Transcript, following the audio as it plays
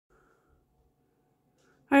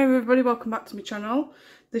Hi everybody, welcome back to my channel.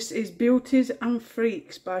 This is Beauties and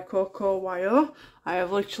Freaks by Coco Wyo. I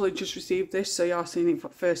have literally just received this, so you're seeing it for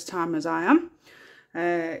the first time as I am.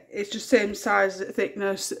 It's just same size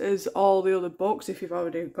thickness as all the other books if you've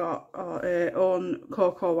already got own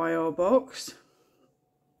Coco Wyo books.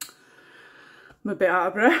 I'm a bit out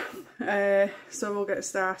of breath, so we'll get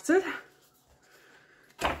started.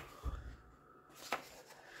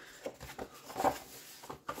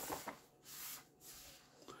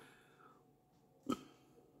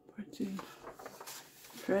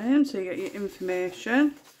 Frame, so you get your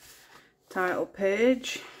information, title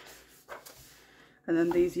page, and then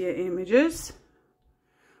these are your images,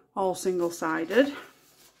 all single-sided.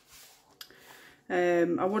 I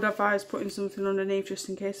would advise putting something underneath just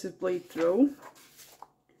in case of bleed through.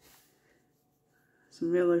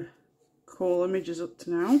 Some really cool images up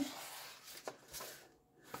to now.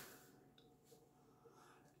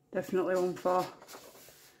 Definitely one for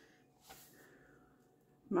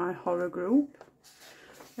my horror group,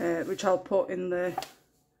 which I'll put in the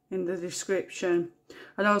description.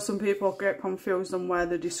 I know some people get confused on where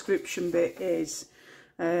the description bit is.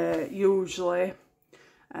 Usually,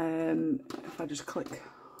 if I just click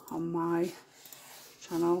on my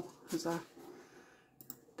channel as I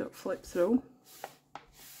don't flip through.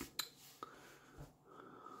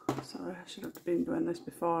 Sorry, I should have been doing this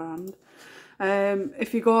beforehand.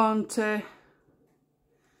 If you go on to,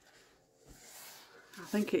 I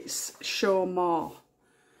think it's show more.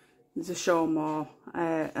 There's a show more,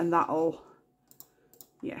 and that'll,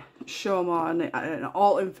 yeah, show more, and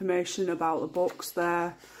all information about the books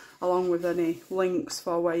there, along with any links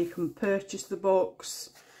for where you can purchase the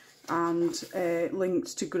books, and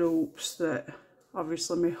links to groups that,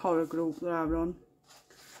 obviously my horror group that I run,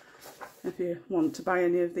 if you want to buy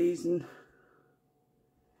any of these and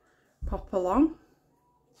pop along.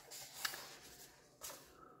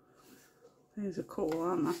 These are cool,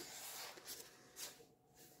 aren't they?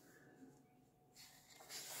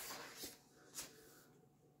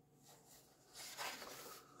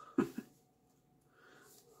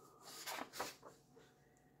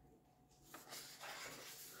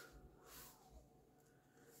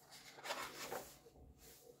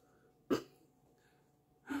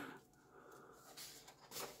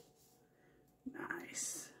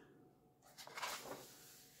 Nice.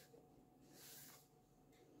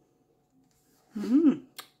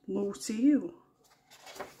 Lucille.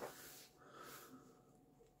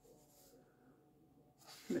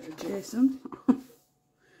 Bit of Jason.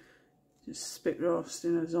 Just spit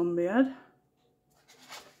roasting a zombie head.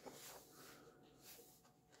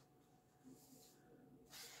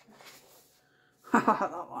 Haha,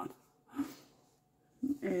 that one.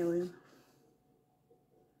 Alien.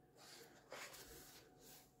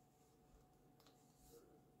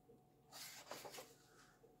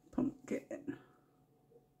 Pumpkin.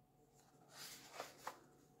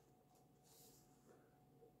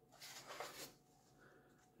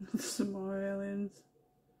 Some more aliens.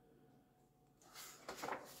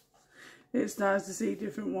 It's nice to see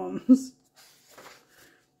different ones.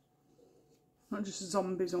 Not just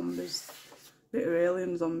zombies. Bit of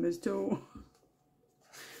alien zombies too.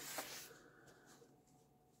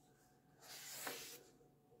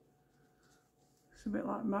 It's a bit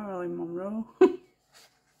like Marilyn Monroe.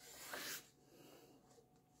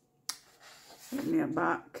 Getting it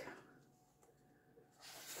back.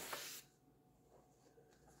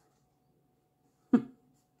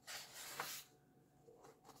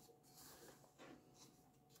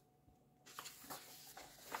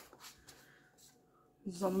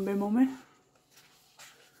 Zombie mummy.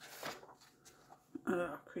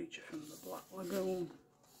 Creature from the Black Lagoon.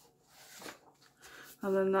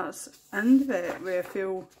 And then that's the end of it with a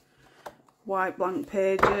few white blank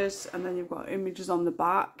pages, and then you've got images on the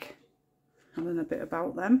back and then a bit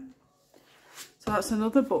about them. So that's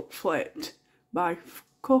another book flipped by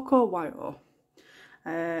Coco Wyo.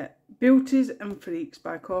 Beauties and Freaks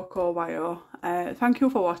by Coco Wyo. Thank you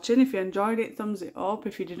for watching. If you enjoyed it, thumbs it up.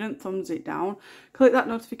 If you didn't, thumbs it down. Click that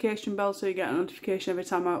notification bell so you get a notification every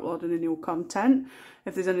time I upload any new content.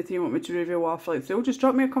 If there's anything you want me to review or flip through, just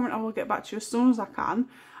drop me a comment. I will get back to you as soon as I can.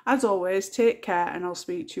 As always, take care, and I'll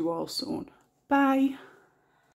speak to you all soon. Bye.